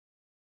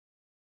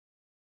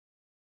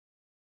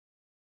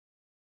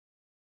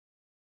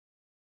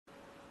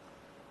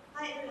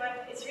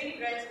It's really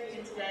great to be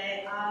here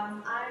today. I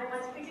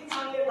want to quickly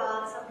tell you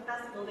about some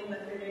capacity building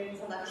that we're doing in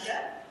South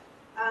Africa.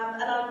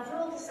 And I'm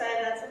thrilled to say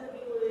that some of the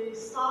people who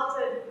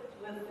started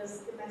with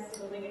this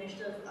capacity building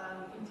initiative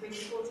in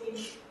 2014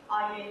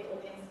 are here in the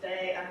audience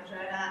today,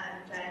 Jonah and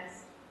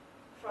James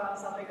from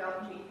South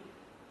Africa.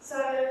 So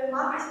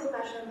my personal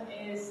passion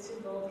is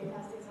to build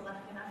capacity in South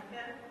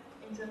Africa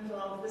in terms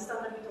of the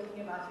stuff that we're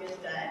talking about here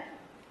today.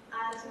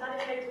 And to that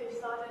effect, we've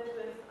started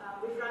with,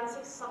 we've run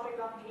 6 software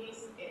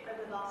countries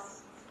over the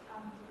last,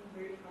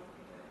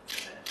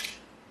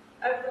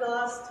 over the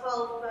last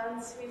 12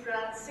 months. We've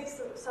run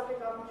 6 software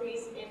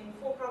countries in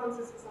 4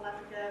 provinces in South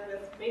Africa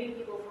with many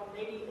people from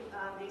many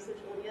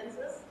research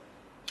audiences.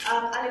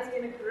 And it's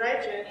been a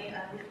great journey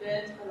and we've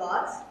learned a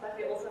lot, but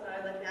we also know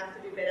that we have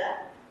to do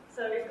better.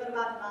 So we've got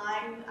about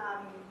 9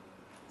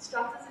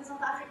 instructors in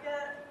South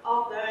Africa.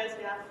 Of those,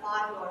 we have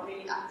 5 who are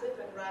really active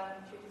and run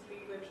 2 to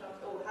 3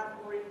 workshops, or have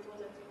already taught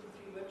 2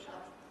 to 3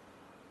 workshops.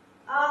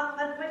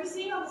 But what you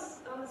see on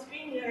the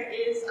screen here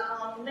is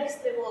our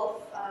next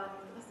level of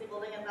capacity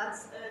building, and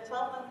that's a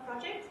 12-month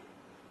project,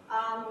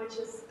 which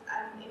is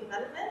in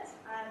development.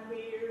 And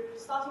we're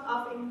starting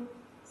off on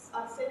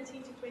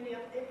 17 to 20 of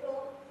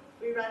April.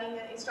 We're running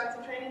an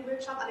instructor training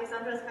workshop.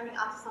 Alexandra is coming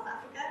out to South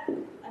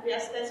Africa, and we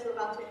have space for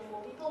about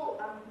 24 people.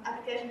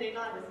 Application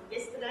deadline was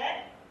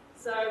yesterday.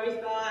 So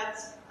we've got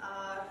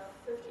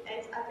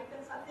 58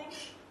 applicants, I think,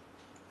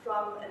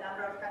 from a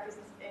number of countries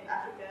in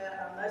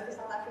Africa, mostly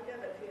South Africa,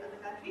 but a few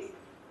other countries.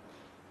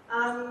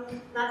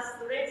 That's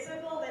the red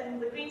circle.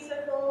 Then the green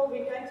circle,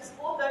 we're going to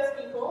support those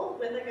people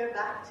when they go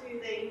back to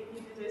their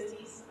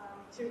universities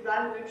to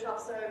run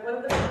workshops. So one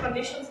of the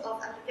conditions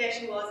of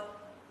application was,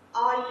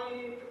 are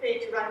you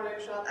prepared to run a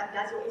workshop, and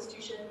does your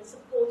institution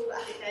support your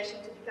application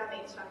to become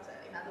an instructor?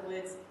 In other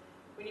words,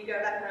 when you go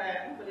back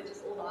home, will it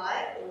just all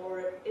die,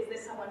 or is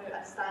there someone who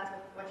understands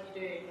what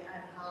you're doing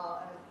and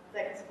how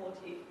they can support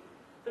you?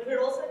 But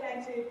we're also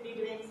going to be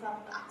doing some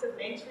active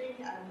mentoring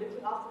and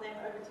looking after them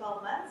over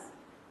 12 months,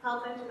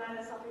 help them to run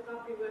a software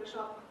country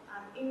workshop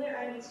in their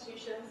own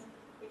institutions.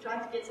 We're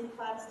trying to get some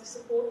funds to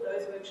support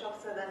those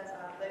workshops so that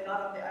they're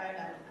not on their own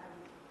and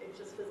it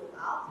just fizzles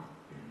out.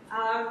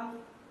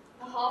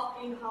 The half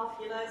green, half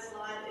yellow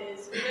slide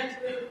is we're going to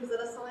work with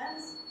Mozilla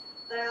Science.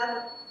 They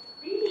are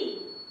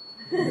really